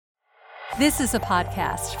This is a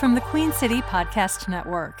podcast from the Queen City Podcast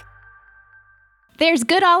Network. There's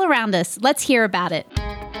good all around us. Let's hear about it.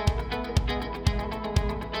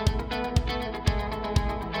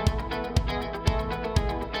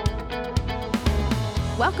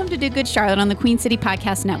 Welcome to Do Good Charlotte on the Queen City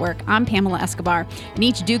Podcast Network. I'm Pamela Escobar. In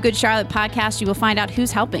each Do Good Charlotte podcast, you will find out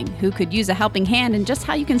who's helping, who could use a helping hand, and just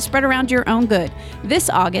how you can spread around your own good.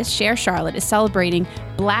 This August, Share Charlotte is celebrating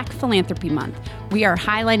Black Philanthropy Month. We are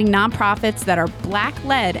highlighting nonprofits that are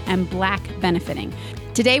Black-led and Black benefiting.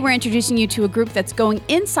 Today, we're introducing you to a group that's going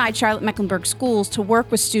inside Charlotte-Mecklenburg Schools to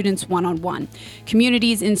work with students one-on-one.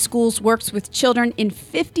 Communities in Schools works with children in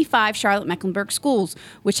 55 Charlotte-Mecklenburg schools,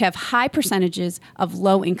 which have high percentages of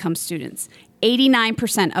low-income students.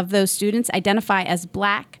 89% of those students identify as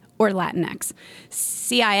Black or Latinx.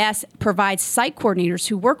 CIS provides site coordinators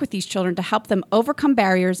who work with these children to help them overcome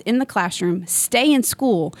barriers in the classroom, stay in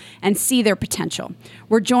school, and see their potential.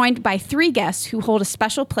 We're joined by three guests who hold a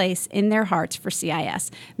special place in their hearts for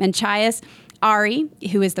CIS. Men Tchaas Ari,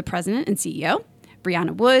 who is the president and CEO.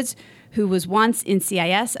 Bryani Woods, who was once in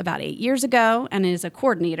CIS about 8 years ago and is a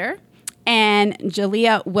coordinator. And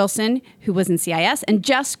Jaliah Wilson, who was in CIS and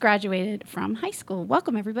just graduated from high school.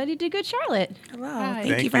 Welcome, everybody, to Good Charlotte. Hello.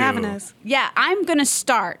 Thank you for having us. Yeah, I'm going to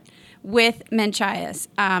start with Men Tchaas,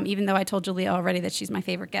 even though I told Jaliah already that she's my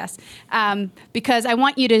favorite guest, because I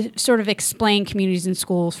want you to sort of explain communities in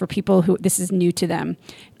schools for people who this is new to them.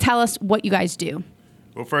 Tell us what you guys do.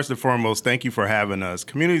 Well, first and foremost, thank you for having us.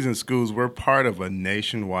 Communities in Schools, we're part of a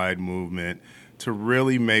nationwide movement to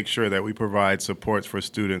really make sure that we provide supports for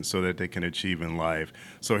students so that they can achieve in life.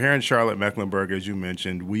 So here in Charlotte-Mecklenburg, as you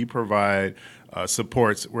mentioned, we provide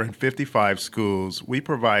supports. We're in 55 schools. We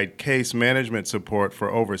provide case management support for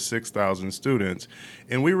over 6,000 students.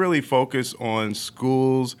 And we really focus on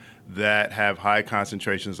schools that have high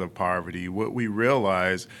concentrations of poverty. What we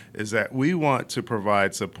realize is that we want to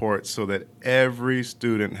provide support so that every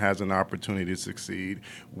student has an opportunity to succeed.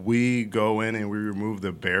 We go in and we remove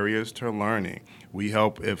the barriers to learning. We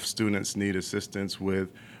help if students need assistance with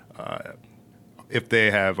if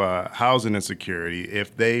they have housing insecurity,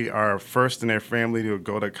 if they are first in their family to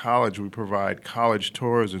go to college, we provide college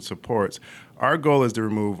tours and supports. Our goal is to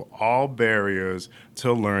remove all barriers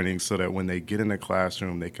to learning so that when they get in the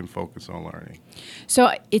classroom, they can focus on learning.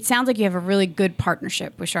 So it sounds like you have a really good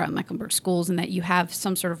partnership with Charlotte-Mecklenburg Schools and that you have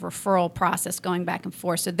some sort of referral process going back and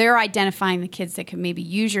forth. So they're identifying the kids that can maybe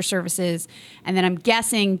use your services. And then I'm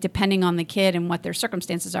guessing, depending on the kid and what their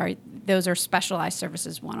circumstances are, those are specialized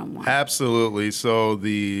services one-on-one. Absolutely. So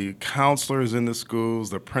the counselors in the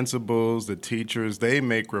schools, the principals, the teachers, they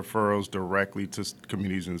make referrals directly to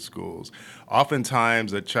communities in schools.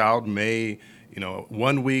 Oftentimes, a child may,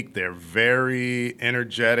 1 week they're very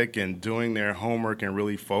energetic and doing their homework and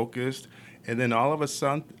really focused, and then all of a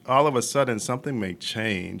sudden something may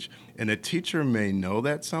change, and the teacher may know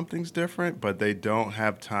that something's different, but they don't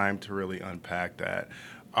have time to really unpack that.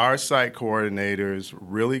 Our site coordinators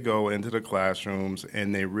really go into the classrooms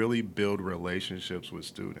and they really build relationships with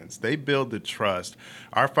students. They build the trust.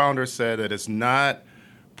 Our founder said that it's not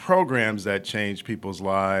programs that change people's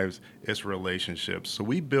lives, it's relationships. So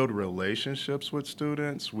we build relationships with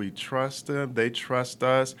students. We trust them. They trust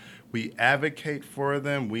us. We advocate for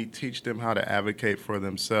them. We teach them how to advocate for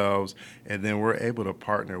themselves. And then we're able to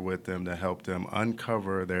partner with them to help them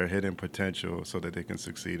uncover their hidden potential so that they can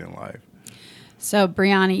succeed in life. So,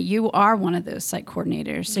 Bryani, you are one of those site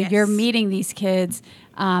coordinators. So Yes. You're meeting these kids,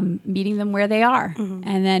 meeting them where they are. Mm-hmm.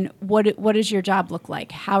 And then what does your job look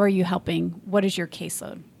like? How are you helping? What is your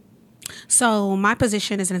caseload? So my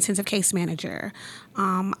position is an intensive case manager.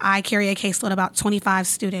 I carry a caseload of about 25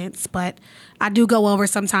 students, but I do go over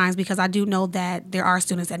sometimes because I do know that there are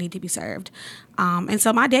students that need to be served. And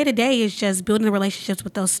so my day-to-day is just building the relationships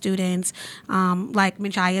with those students. Like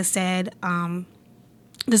Men Tchaas said,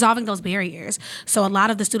 dissolving those barriers. So a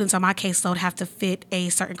lot of the students on my caseload have to fit a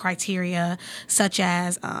certain criteria, such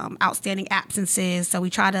as outstanding absences. So we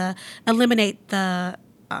try to eliminate the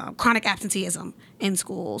chronic absenteeism in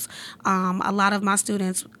schools. A lot of my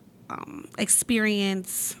students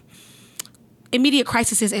experience immediate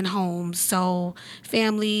crises in homes, so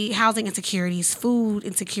family, housing insecurities, food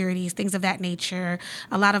insecurities, things of that nature.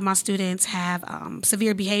 A lot of my students have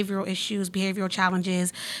severe behavioral issues, behavioral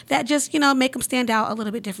challenges that just, make them stand out a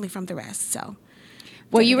little bit differently from the rest. So,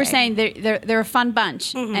 well, you were saying they're a fun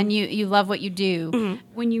bunch, mm-hmm. and you love what you do. Mm-hmm.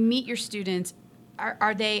 When you meet your students,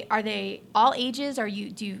 are they all ages?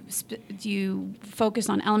 Do you focus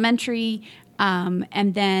on elementary,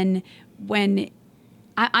 and then when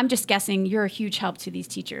I'm just guessing you're a huge help to these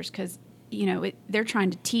teachers because they're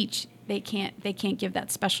trying to teach. They can't give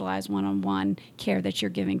that specialized one-on-one care that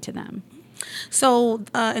you're giving to them. So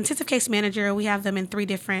intensive case manager, we have them in 3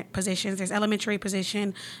 different positions. There's elementary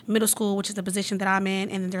position, middle school, which is the position that I'm in,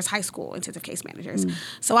 and then there's high school intensive case managers.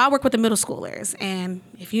 So I work with the middle schoolers. And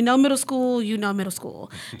if you know middle school, you know middle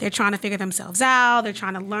school. They're trying to figure themselves out. They're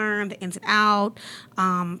trying to learn the ins and out.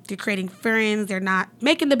 They're creating friends. They're not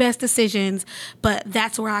making the best decisions, but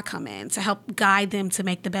that's where I come in to help guide them to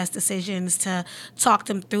make the best decisions, to talk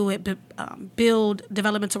them through it, build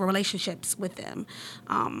developmental relationships with them.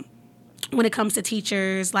 When it comes to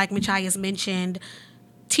teachers, like Michai mentioned,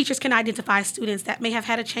 teachers can identify students that may have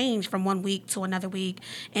had a change from one week to another week,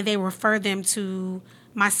 and they refer them to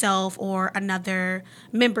myself or another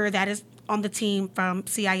member that is on the team from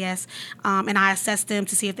CIS, and I assess them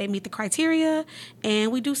to see if they meet the criteria,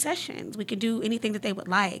 and we do sessions. We can do anything that they would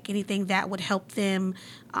like, anything that would help them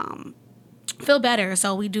feel better.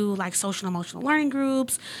 So we do like social and emotional learning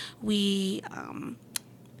groups.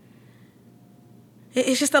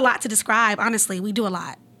 It's just a lot to describe. Honestly, we do a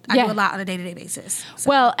lot. I do a lot on a day-to-day basis. So.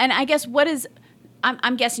 Well, and I guess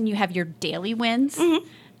I'm guessing you have your daily wins,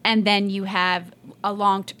 and then you have a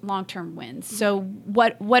long-term wins. So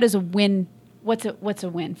what is a win? What's a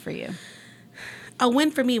win for you? A win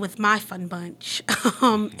for me with my fun bunch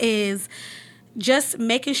is just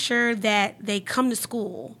making sure that they come to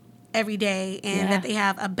school every day and that they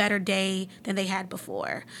have a better day than they had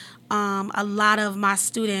before. A lot of my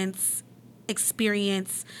students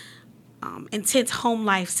experience intense home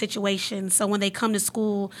life situations. So when they come to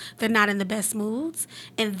school, they're not in the best moods,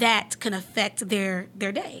 and that can affect their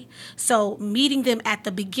day. So meeting them at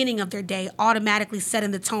the beginning of their day, automatically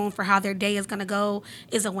setting the tone for how their day is going to go,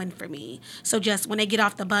 is a win for me. So just when they get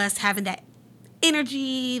off the bus, having that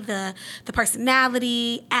energy, the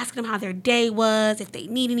personality, asking them how their day was, if they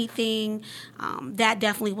need anything, that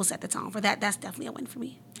definitely will set the tone for that. That's definitely a win for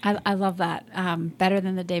me. I love that. Better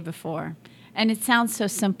than the day before. And it sounds so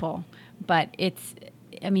simple, but that's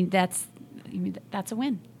a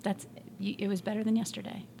win. It was better than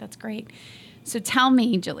yesterday. That's great. So tell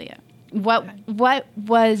me, Jaliah, what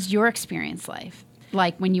was your experience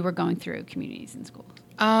like when you were going through communities in school?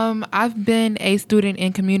 I've been a student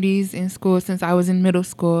in communities in school since I was in middle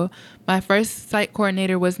school. My first site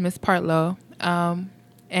coordinator was Miss Partlow,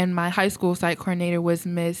 and my high school site coordinator was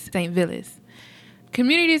Miss St. Villis.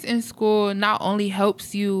 Communities in school not only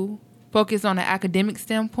helps you focus on an academic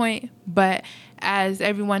standpoint, but as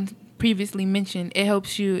everyone previously mentioned, it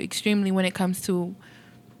helps you extremely when it comes to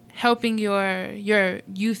helping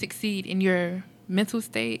you succeed in your mental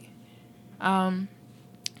state.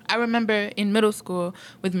 I remember in middle school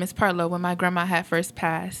with Miss Partlow when my grandma had first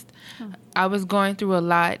passed. I was going through a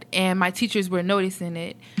lot, and my teachers were noticing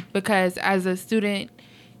it because as a student,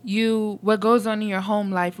 what goes on in your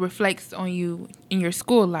home life reflects on you in your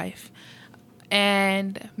school life.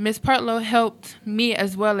 And Ms. Partlow helped me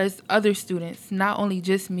as well as other students, not only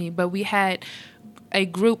just me, but we had a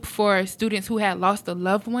group for students who had lost a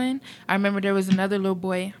loved one. I remember there was another little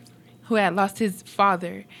boy who had lost his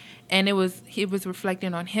father, and it was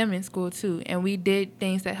reflecting on him in school too. And we did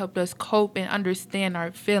things that helped us cope and understand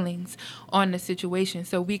our feelings on the situation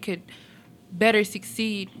so we could better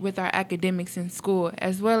succeed with our academics in school,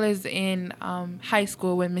 as well as in high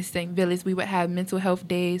school with Miss St. Villis. We would have mental health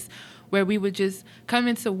days where we would just come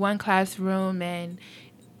into one classroom and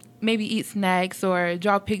maybe eat snacks or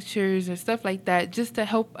draw pictures or stuff like that just to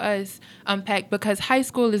help us unpack, because high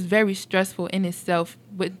school is very stressful in itself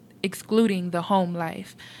with excluding the home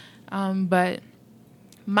life. But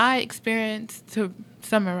my experience, to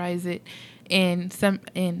summarize it, in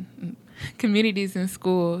communities and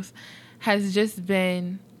schools has just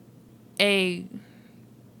been a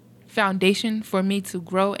foundation for me to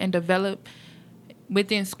grow and develop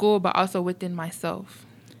within school, but also within myself.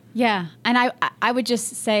 Yeah, and I would just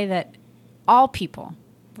say that all people,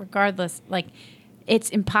 regardless, like it's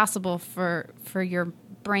impossible for your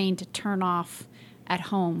brain to turn off at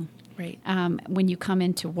home. Right. When you come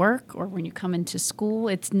into work or when you come into school,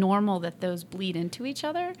 it's normal that those bleed into each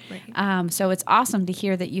other. Right. So it's awesome to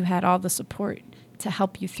hear that you had all the support to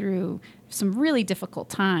help you through some really difficult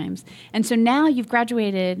times. And so now you've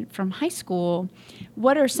graduated from high school.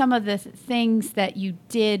 What are some of the things that you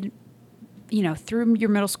did, through your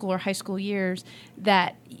middle school or high school years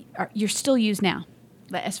that you're still use now,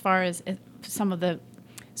 as far as some of the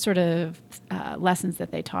sort of lessons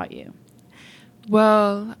that they taught you?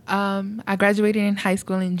 Well, I graduated in high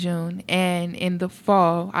school in June, and in the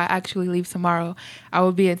fall, I actually leave tomorrow. I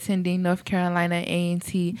will be attending North Carolina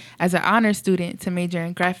A&T as an honor student to major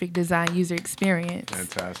in graphic design user experience.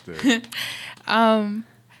 Fantastic.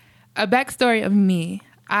 A backstory of me: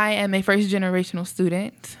 I am a first generational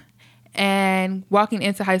student, and walking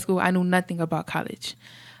into high school, I knew nothing about college.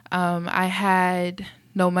 I had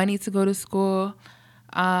no money to go to school,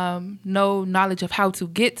 no knowledge of how to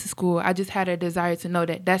get to school. I just had a desire to know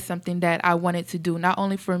that that's something that I wanted to do, not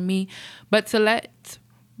only for me, but to let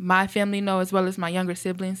my family know, as well as my younger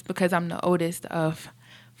siblings, because I'm the oldest of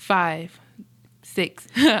 6,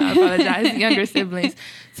 I apologize, younger siblings,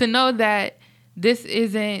 to know that this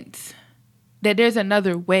isn't, that there's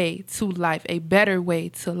another way to life, a better way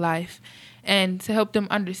to life, and to help them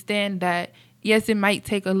understand that, yes, it might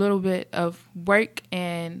take a little bit of work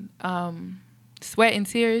and sweat and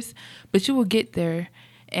tears, but you will get there,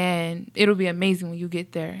 and it'll be amazing when you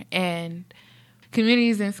get there. And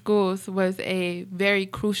communities in schools was a very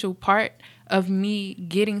crucial part of me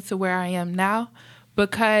getting to where I am now,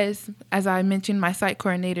 because, as I mentioned, my site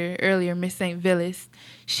coordinator earlier, Miss St. Villis,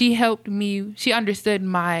 she helped me, she understood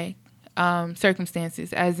my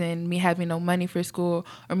circumstances, as in me having no money for school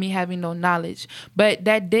or me having no knowledge. But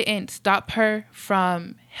that didn't stop her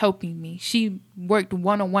from helping me. She worked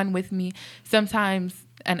one-on-one with me, sometimes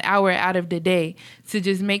an hour out of the day, to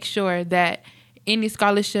just make sure that any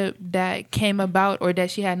scholarship that came about or that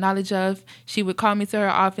she had knowledge of, she would call me to her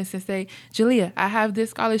office and say, Jaliah, I have this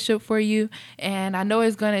scholarship for you, and I know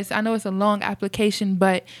it's a long application,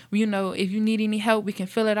 but if you need any help, we can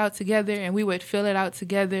fill it out together. And we would fill it out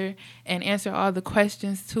together and answer all the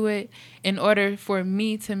questions to it, in order for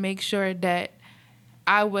me to make sure that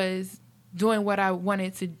I was doing what I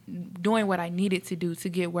needed to do to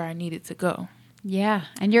get where I needed to go. Yeah,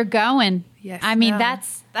 and you're going. Yes, I mean, ma'am.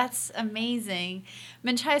 that's amazing.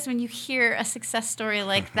 Men Tchaas, when you hear a success story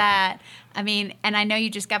like that, I mean, and I know you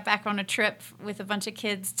just got back on a trip with a bunch of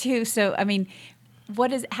kids too. So, I mean,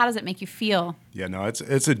 how does it make you feel? Yeah, no, it's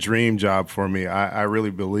a dream job for me. I really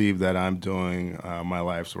believe that I'm doing my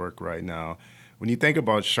life's work right now. When you think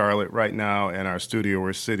about Charlotte right now, in our studio,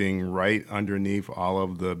 we're sitting right underneath all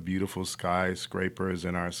of the beautiful skyscrapers,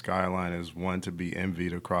 and our skyline is one to be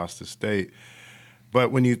envied across the state. But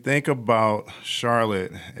when you think about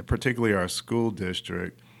Charlotte, and particularly our school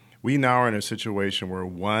district, we now are in a situation where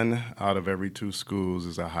 1 out of every 2 schools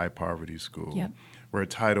is a high poverty school. Yep. We're a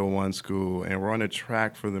Title I school, and we're on a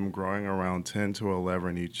track for them growing around 10 to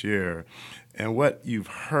 11 each year. And what you've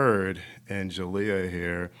heard in Jaliah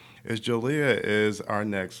here is Jaliah is our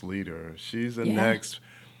next leader. She's the next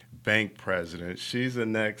bank president. She's the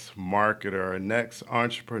next marketer, next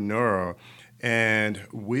entrepreneur. And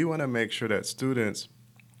we want to make sure that students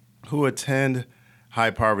who attend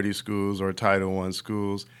high poverty schools or Title I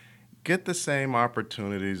schools get the same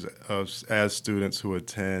opportunities as students who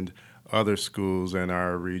attend other schools in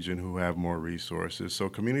our region who have more resources. So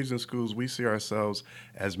communities and schools, we see ourselves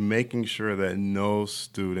as making sure that no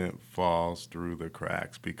student falls through the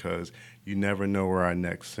cracks, because you never know where our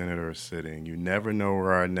next senator is sitting. You never know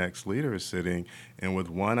where our next leader is sitting. And with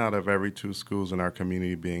 1 out of every 2 schools in our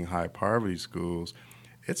community being high poverty schools,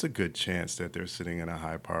 it's a good chance that they're sitting in a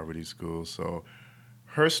high poverty school. So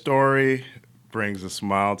her story brings a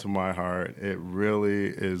smile to my heart. It really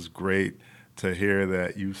is great to hear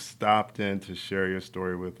that you stopped in to share your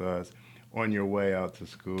story with us on your way out to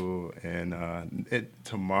school and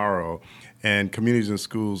tomorrow. And communities and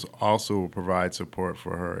schools also will provide support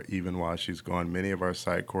for her even while she's gone. Many of our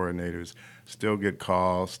site coordinators still get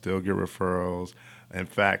calls, still get referrals. In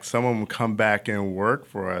fact, some of them come back and work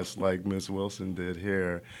for us like Ms. Wilson did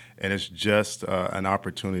here. And it's just an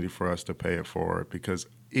opportunity for us to pay it forward, because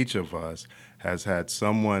each of us has had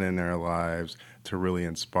someone in their lives to really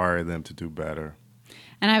inspire them to do better.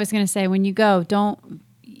 And I was going to say, when you go, don't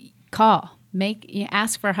call.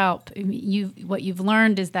 Ask for help. What you've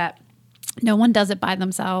learned is that no one does it by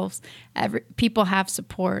themselves. People have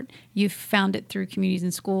support. You've found it through communities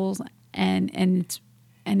and schools, and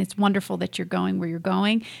it's wonderful that you're going where you're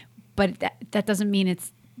going. But that doesn't mean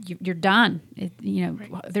you're done.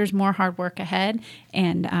 There's more hard work ahead,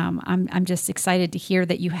 and I'm just excited to hear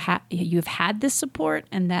that you've had this support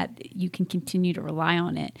and that you can continue to rely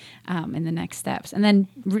on it in the next steps, and then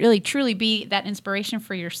really truly be that inspiration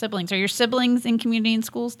for your siblings. Are your siblings in community and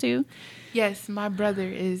schools too? Yes, my brother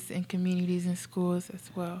is in communities and schools as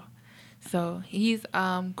well. So he's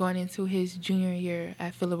going into his junior year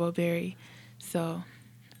at Philip Berry. So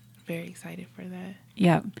very excited for that.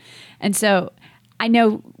 Yeah, and so I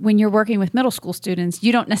know when you're working with middle school students,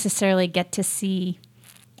 you don't necessarily get to see,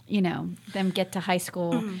 them get to high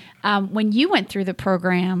school. Mm-hmm. When you went through the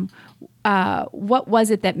program, what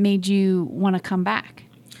was it that made you want to come back?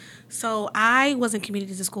 So I was in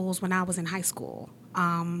communities and schools when I was in high school.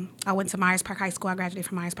 I went to Myers Park High School. I graduated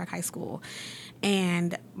from Myers Park High School.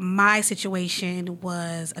 And my situation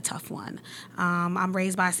was a tough one. I'm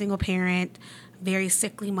raised by a single parent, very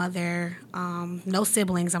sickly mother, no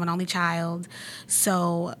siblings. I'm an only child.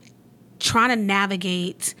 So trying to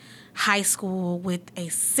navigate high school with a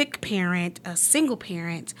sick parent, a single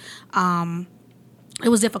parent, it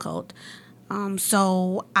was difficult.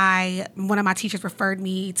 So one of my teachers referred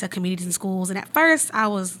me to communities and schools. And at first I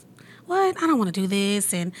was, what? I don't want to do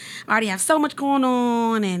this. And I already have so much going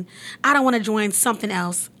on and I don't want to join something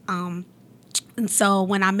else. And so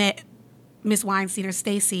when I met Miss Weinstein or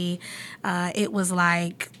Stacy, it was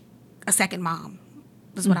like a second mom.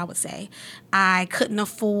 Is what I would say. I couldn't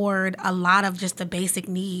afford a lot of just the basic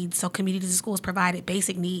needs. So communities and schools provided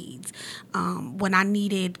basic needs. When I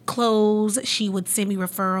needed clothes, she would send me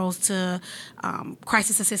referrals to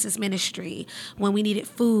Crisis Assistance Ministry. When we needed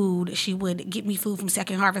food, she would get me food from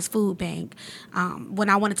Second Harvest Food Bank. When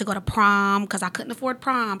I wanted to go to prom, because I couldn't afford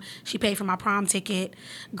prom, she paid for my prom ticket.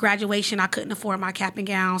 Graduation, I couldn't afford my cap and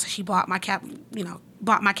gown, so she bought my cap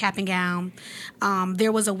and gown.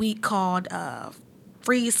 There was a week called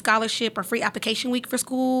free scholarship or free application week for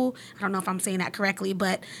school. I don't know if I'm saying that correctly,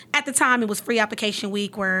 but at the time it was free application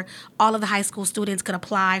week where all of the high school students could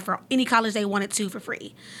apply for any college they wanted to for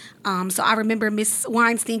free. So I remember Miss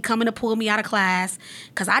Weinstein coming to pull me out of class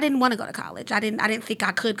because I didn't want to go to college. I didn't think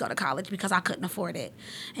I could go to college because I couldn't afford it.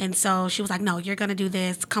 And so she was like, no, you're going to do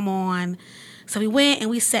this. Come on. So we went and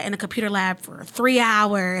we sat in a computer lab for 3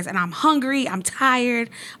 hours, and I'm hungry, I'm tired,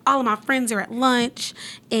 all of my friends are at lunch,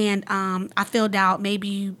 and I filled out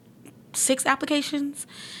maybe 6 applications,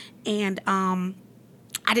 and I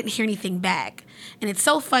didn't hear anything back. And it's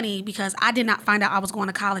so funny because I did not find out I was going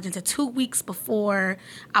to college until 2 weeks before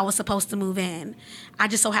I was supposed to move in. I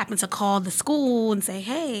just so happened to call the school and say,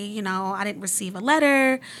 hey, I didn't receive a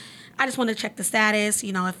letter. I just wanted to check the status,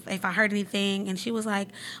 if I heard anything. And she was like,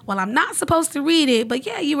 well, I'm not supposed to read it, but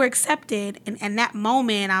yeah, you were accepted. And that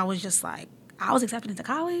moment, I was just like, I was accepted into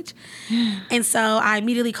college. And so I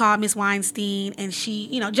immediately called Miss Weinstein, and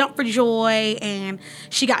she, jumped for joy, and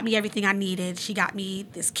she got me everything I needed. She got me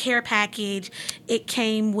this care package. It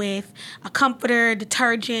came with a comforter,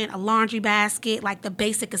 detergent, a laundry basket, like the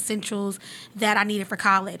basic essentials that I needed for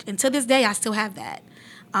college. And to this day, I still have that.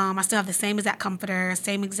 I still have the same exact comforter,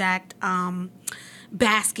 same exact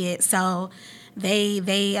basket. So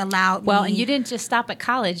they allowed me. Well, and you didn't just stop at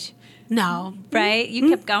college. No. Right? You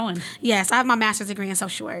kept going. Yes, I have my master's degree in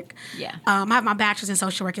social work. Yeah. I have my bachelor's in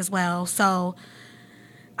social work as well. So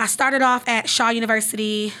I started off at Shaw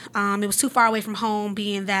University. It was too far away from home,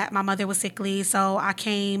 being that my mother was sickly. So I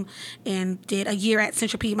came and did a year at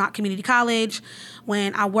Central Piedmont Community College.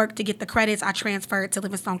 When I worked to get the credits, I transferred to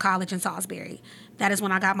Livingstone College in Salisbury. That is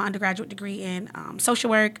when I got my undergraduate degree in social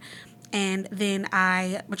work. And then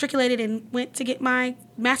I matriculated and went to get my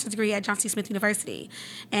master's degree at Johnson C. Smith University.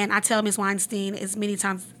 And I tell Ms. Weinstein as many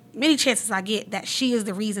chances I get that she is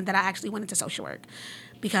the reason that I actually went into social work.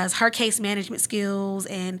 Because her case management skills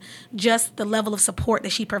and just the level of support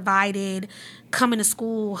that she provided, coming to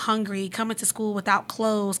school hungry, coming to school without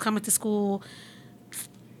clothes, coming to school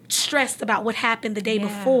stressed about what happened the day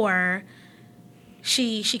before,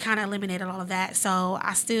 she kind of eliminated all of that. So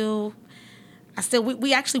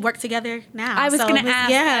we actually work together now. I was going to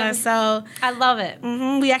ask. Yeah, so I love it.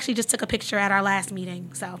 We actually just took a picture at our last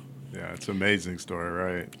meeting, so. Yeah, it's an amazing story,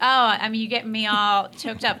 right? Oh, I mean, you get me all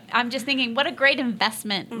choked up. I'm just thinking, what a great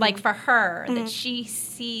investment, like for her, that she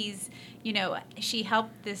sees, she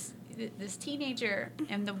helped this teenager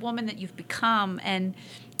and the woman that you've become, and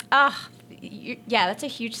that's a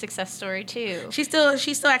huge success story too. She still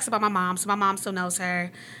asks about my mom, so my mom still knows her.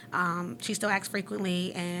 She still asks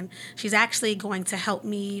frequently, and she's actually going to help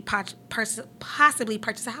me possibly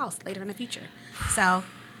purchase a house later in the future. So.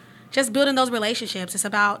 Just building those relationships. It's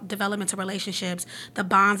about developmental relationships, the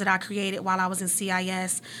bonds that I created while I was in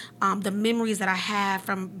CIS, the memories that I have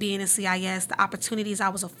from being in CIS, the opportunities I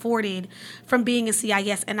was afforded from being in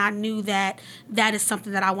CIS, and I knew that is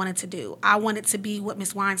something that I wanted to do. I wanted to be what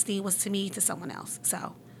Miss Weinstein was to me to someone else.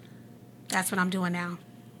 So that's what I'm doing now.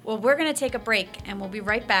 Well, we're going to take a break, and we'll be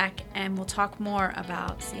right back, and we'll talk more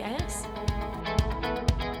about CIS.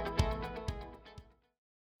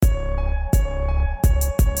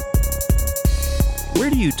 Where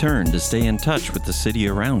do you turn to stay in touch with the city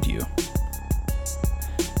around you?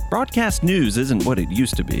 Broadcast news isn't what it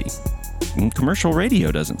used to be. And commercial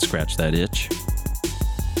radio doesn't scratch that itch.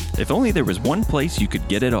 If only there was one place you could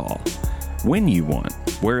get it all, when you want,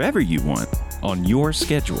 wherever you want, on your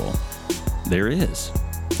schedule. There is.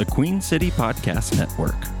 The Queen City Podcast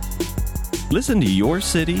Network. Listen to your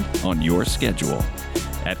city on your schedule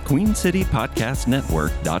at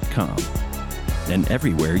queencitypodcastnetwork.com and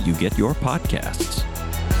everywhere you get your podcasts.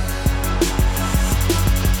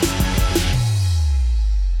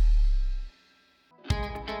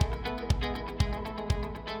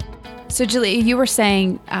 So, Jaliah, you were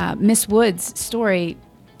saying Miss Woods' story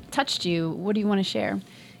touched you. What do you want to share?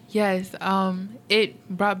 Yes, it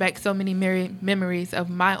brought back so many memories of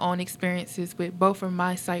my own experiences with both of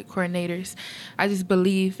my site coordinators. I just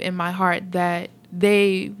believe in my heart that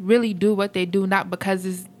they really do what they do, not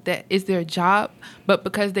because it's their job, but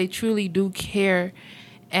because they truly do care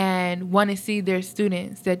and want to see their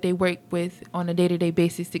students that they work with on a day-to-day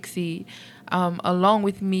basis succeed. Along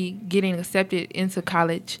with me getting accepted into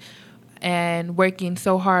college and working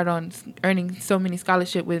so hard on earning so many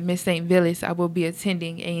scholarships with Miss St. Villis, I will be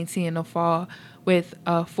attending A&T in the fall with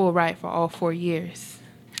a full ride for all 4 years.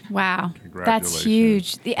 Wow, that's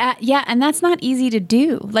huge. Yeah, and that's not easy to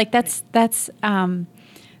do. Like that's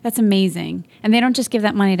amazing. And they don't just give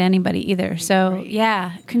that money to anybody either. So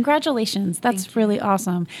yeah, congratulations. That's really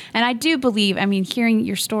awesome. And I do believe, I mean, hearing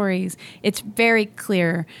your stories, it's very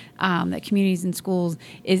clear that communities and schools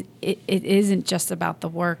it isn't just about the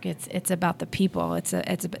work. It's about the people. It's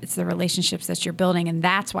the relationships that you're building, and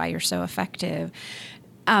that's why you're so effective.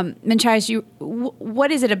 Men Tchaas,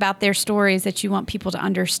 what is it about their stories that you want people to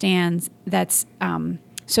understand that's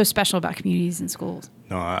so special about communities and schools?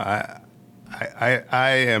 No, I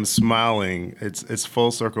am smiling. It's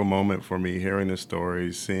full circle moment for me hearing the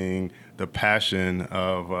stories, seeing the passion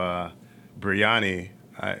of Bryani.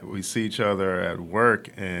 We see each other at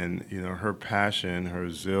work, and her passion, her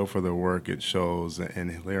zeal for the work, it shows.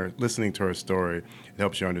 And listening to her story, it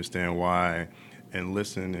helps you understand why. And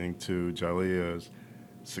listening to Jaliah's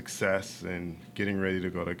success and getting ready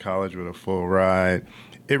to go to college with a full ride,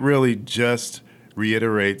 it really just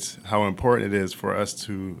reiterates how important it is for us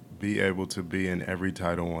to be able to be in every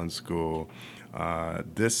Title I school.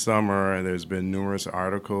 This summer, there's been numerous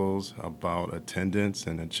articles about attendance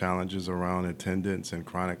and the challenges around attendance and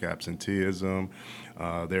chronic absenteeism.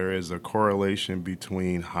 There is a correlation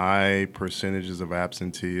between high percentages of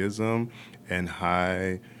absenteeism and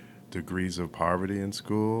high degrees of poverty in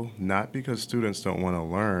school, not because students don't want to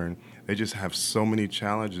learn, they just have so many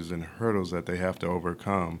challenges and hurdles that they have to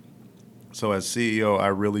overcome. So as CEO, I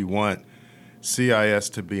really want CIS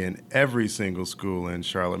to be in every single school in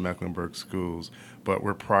Charlotte-Mecklenburg Schools, but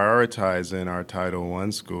we're prioritizing our Title I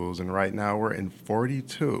schools, and right now we're in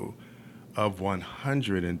 42 of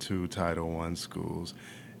 102 Title I schools.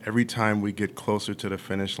 Every time we get closer to the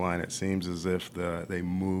finish line, it seems as if they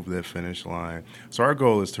move the finish line. So our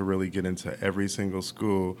goal is to really get into every single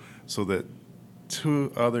school so that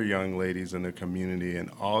two other young ladies in the community and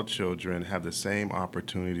all children have the same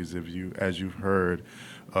opportunities as you've heard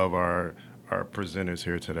of our presenters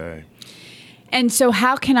here today. And so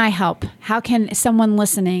how can I help? How can someone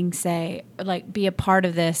listening be a part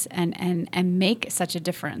of this and make such a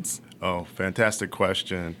difference? Oh, fantastic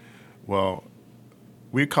question. Well,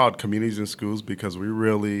 we called Communities in Schools because we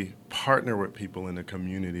really partner with people in the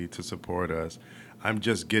community to support us. I'm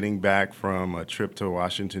just getting back from a trip to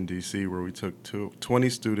Washington, D.C., where we took 20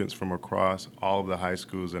 students from across all of the high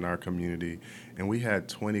schools in our community, and we had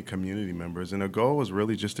 20 community members. And the goal was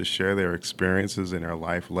really just to share their experiences and their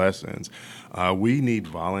life lessons. We need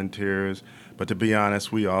volunteers, but to be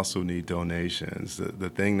honest, we also need donations. The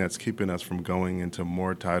thing that's keeping us from going into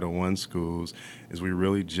more Title I schools is we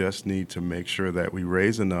really just need to make sure that we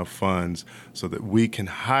raise enough funds so that we can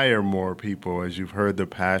hire more people, as you've heard the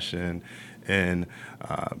passion in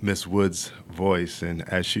Miss Woods' voice. And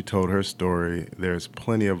as she told her story, there's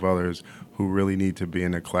plenty of others who really need to be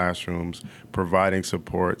in the classrooms providing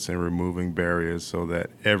supports and removing barriers so that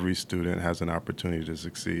every student has an opportunity to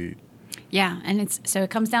succeed. Yeah, and it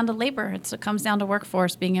comes down to labor. It comes down to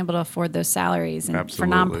workforce being able to afford those salaries, and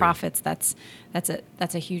Absolutely. For nonprofits, that's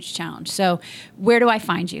a huge challenge. So, where do I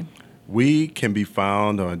find you? We can be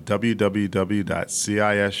found on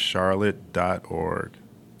www.cischarlotte.org.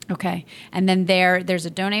 Okay, and then there's a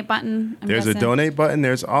donate button. There's a donate button.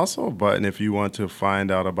 There's also a button if you want to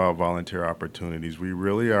find out about volunteer opportunities. We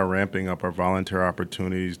really are ramping up our volunteer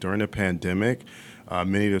opportunities during the pandemic.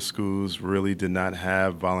 Many of the schools really did not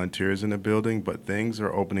have volunteers in the building, but things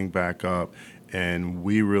are opening back up, and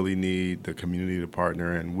we really need the community to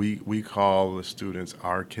partner. And we call the students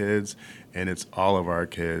our kids, and it's all of our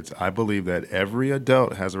kids. I believe that every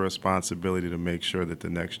adult has a responsibility to make sure that the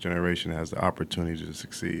next generation has the opportunity to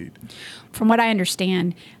succeed. From what I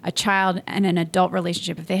understand, a child and an adult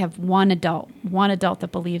relationship, if they have one adult that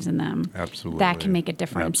believes in them, Absolutely. that can make a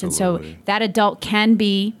difference. Absolutely. And so that adult can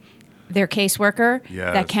be their caseworker,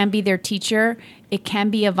 Yes. that can be their teacher, it can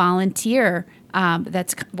be a volunteer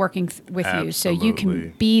that's working with you. So you can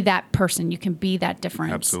Absolutely. be that person, you can be that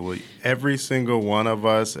difference. Absolutely. Every single one of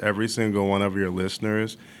us, every single one of your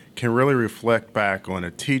listeners can really reflect back on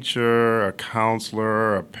a teacher, a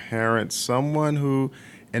counselor, a parent, someone who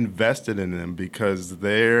invested in them, because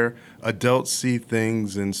their adults see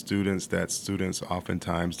things in students that students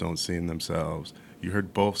oftentimes don't see in themselves. You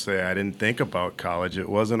heard both say, I didn't think about college. It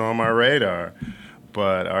wasn't on my radar.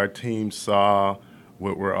 But our team saw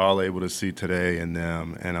what we're all able to see today in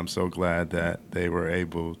them, and I'm so glad that they were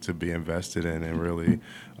able to be invested in and really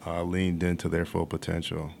leaned into their full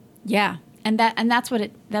potential. Yeah. And that's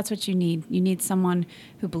what you need. You need someone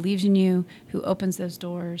who believes in you, who opens those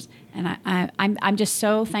doors. And I'm just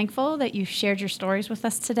so thankful that you shared your stories with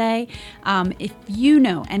us today. If you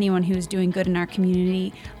know anyone who is doing good in our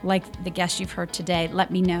community, like the guests you've heard today, let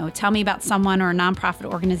me know. Tell me about someone or a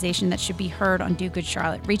nonprofit organization that should be heard on Do Good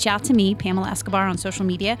Charlotte. Reach out to me, Pamela Escobar, on social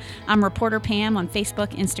media. I'm Reporter Pam on Facebook,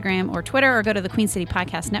 Instagram, or Twitter, or go to the Queen City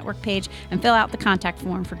Podcast Network page and fill out the contact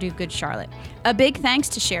form for Do Good Charlotte. A big thanks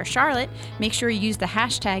to Share Charlotte. Make sure you use the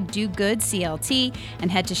hashtag DoGoodCLT and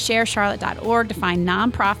head to sharecharlotte.org to find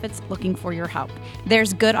nonprofits looking for your help.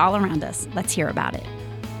 There's good all around us. Let's hear about it.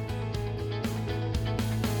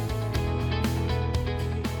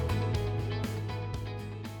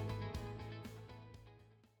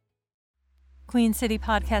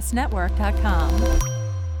 QueenCityPodcastNetwork.com.